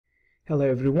Hello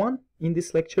everyone. In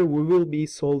this lecture we will be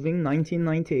solving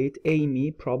 1998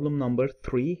 AIME problem number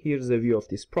 3. Here's a view of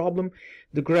this problem.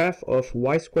 The graph of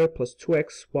y squared plus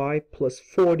 2xy plus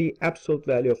 40 absolute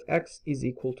value of x is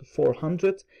equal to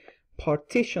 400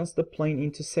 partitions the plane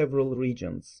into several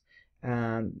regions,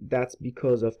 and that's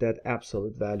because of that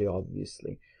absolute value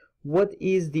obviously. What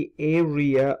is the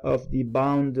area of the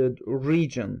bounded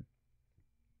region?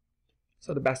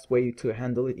 So the best way to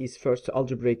handle it is first to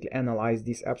algebraically analyze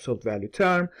this absolute value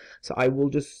term. So I will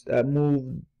just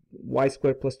move y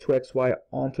squared plus 2xy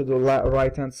onto the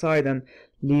right hand side and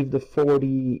leave the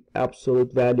 40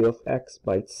 absolute value of x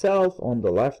by itself on the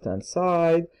left hand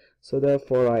side. So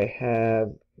therefore I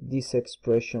have this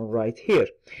expression right here.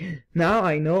 Now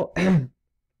I know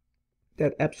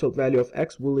that absolute value of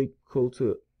x will equal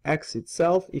to x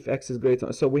itself if x is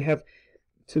greater. So we have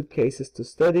two cases to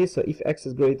study. So if x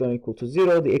is greater than or equal to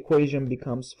 0, the equation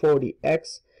becomes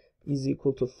 40x is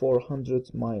equal to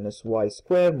 400 minus y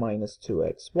squared minus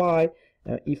 2xy.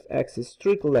 And if x is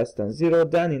strictly less than 0,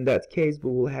 then in that case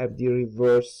we will have the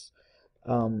reverse,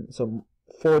 so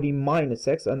 40 minus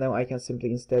x, and now I can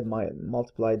simply instead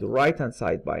multiply the right hand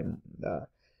side by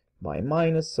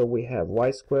minus. So we have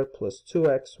y squared plus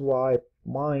 2xy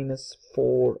minus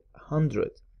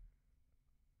 400.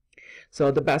 So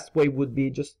the best way would be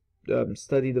just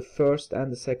study the first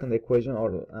and the second equation,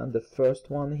 and the first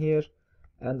one here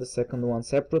and the second one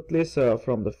separately. So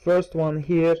from the first one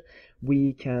here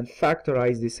we can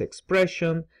factorize this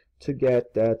expression to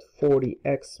get that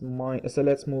 40x minus, so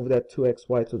let's move that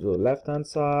 2xy to the left hand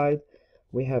side.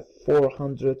 We have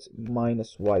 400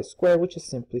 minus y squared, which is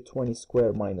simply 20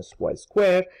 squared minus y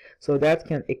squared. So that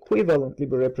can equivalently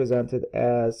be represented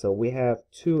as, so we have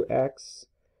 2x,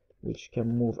 which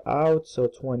can move out, so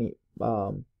 20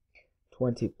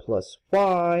 plus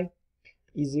y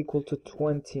is equal to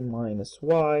 20 minus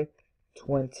y,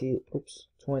 20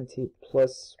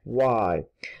 plus y.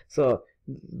 So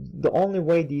the only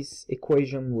way this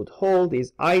equation would hold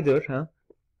is either,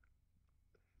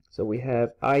 so we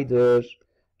have either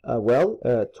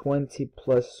 20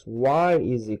 plus y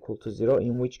is equal to 0,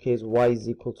 in which case y is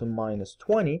equal to minus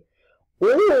 20,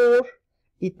 or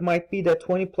it might be that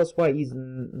 20 plus y is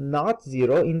not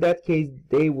 0. In that case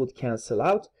they would cancel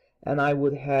out and I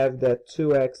would have that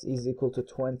 2x is equal to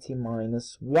 20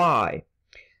 minus y.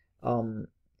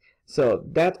 So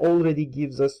that already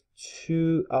gives us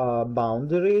two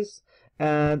boundaries,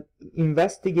 and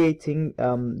investigating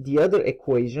the other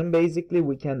equation, basically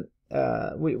we can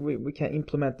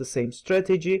implement the same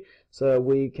strategy. So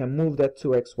we can move that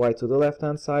 2xy to the left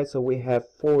hand side, so we have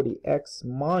 40x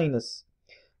minus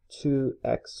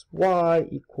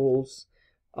 2xy equals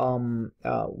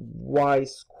y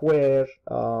squared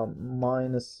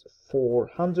minus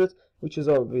 400, which is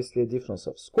obviously a difference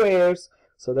of squares.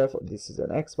 So therefore, this is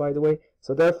an x, by the way.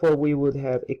 So therefore we would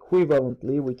have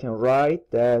equivalently, we can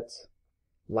write that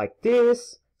like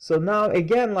this. So now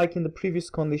again, like in the previous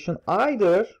condition,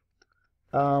 either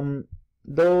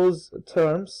those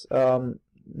terms,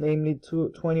 namely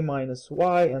 20 minus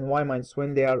y and y minus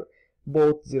 20, they are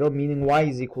both 0, meaning y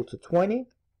is equal to 20,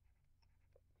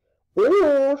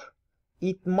 or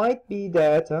it might be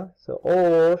that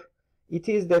or it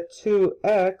is that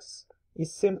 2x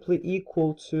is simply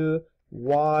equal to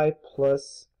y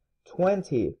plus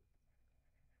 20.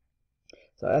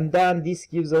 So and then this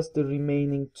gives us the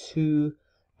remaining two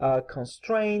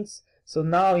constraints. So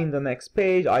now in the next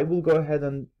page I will go ahead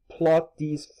and plot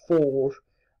these four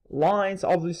lines.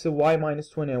 Obviously y minus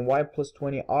 20 and y plus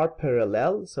 20 are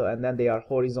parallel, so and then they are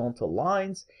horizontal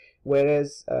lines,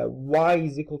 whereas y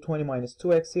is equal to 20 minus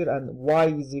 2x here, and y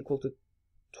is equal to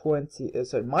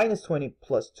minus 20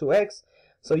 plus 2x.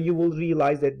 So you will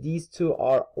realize that these two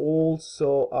are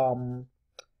also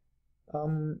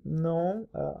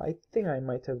I think I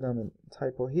might have done a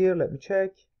typo here. Let me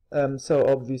check. So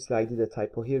obviously I did a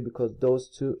typo here because those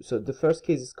two, so the first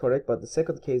case is correct, but the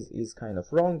second case is kind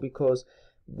of wrong, because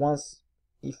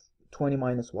if 20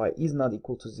 minus y is not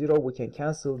equal to 0, we can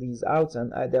cancel these out,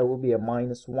 and there will be a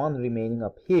minus 1 remaining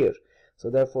up here. So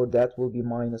therefore that will be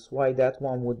minus y, that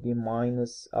one would be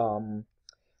minus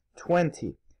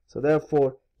 20. So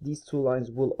therefore these two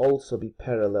lines will also be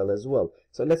parallel as well.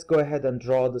 So let's go ahead and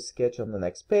draw the sketch on the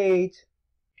next page.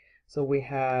 So we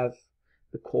have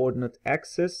the coordinate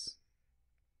axis,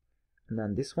 and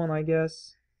then this one, I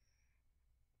guess.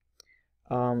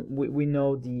 We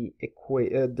know the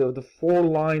four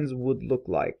lines would look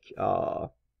like.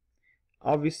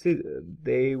 Obviously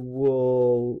they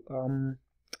will.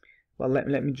 Well, let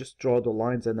me just draw the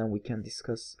lines, and then we can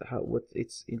discuss what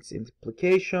its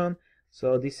implication.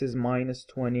 So this is minus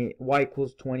 20, y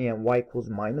equals 20 and y equals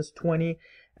minus 20,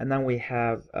 and then we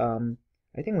have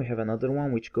I think we have another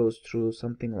one which goes through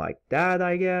something like that,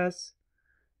 I guess.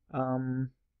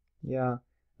 Yeah,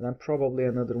 and then probably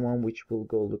another one which will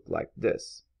go look like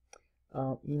this.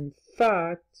 In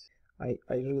fact, I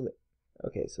really,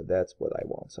 okay, so that's what I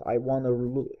want. So I want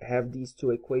to have these two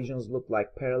equations look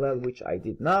like parallel, which I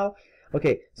did now.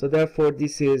 Okay, so therefore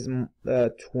this is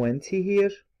 20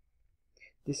 here.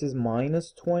 This is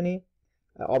minus 20.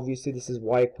 Obviously this is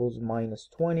y equals minus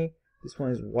 20. This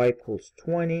one is y equals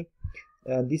 20.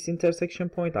 And this intersection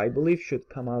point, I believe, should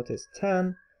come out as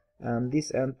 10. And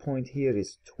this endpoint here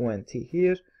is 20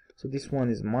 here. So this one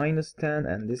is minus 10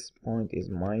 and this point is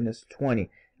minus 20.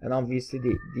 And obviously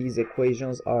these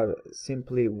equations are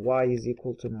simply y is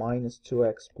equal to minus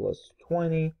 2x plus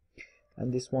 20.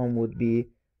 And this one would be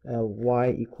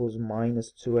y equals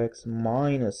minus 2x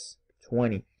minus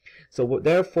 20. So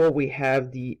therefore we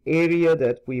have the area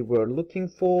that we were looking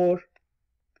for.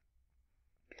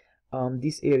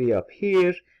 This area up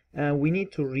here, and we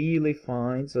need to really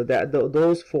find, so that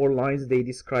those four lines, they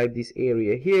describe this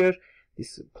area here,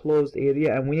 this closed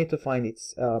area, and we need to find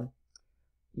its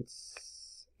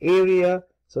area.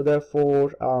 So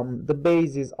therefore the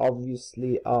base is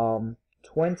obviously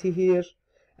 20 here,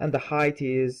 and the height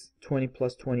is 20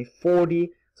 plus 20,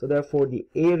 40. So therefore the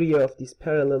area of this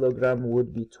parallelogram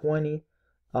would be 20.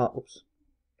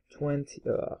 20.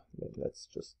 Let's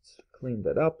just clean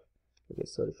that up. Okay,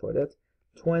 sorry for that.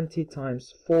 20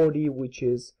 times 40, which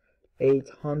is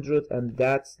 800, and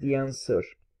that's the answer.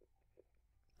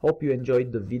 Hope you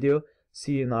enjoyed the video.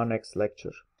 See you in our next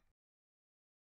lecture.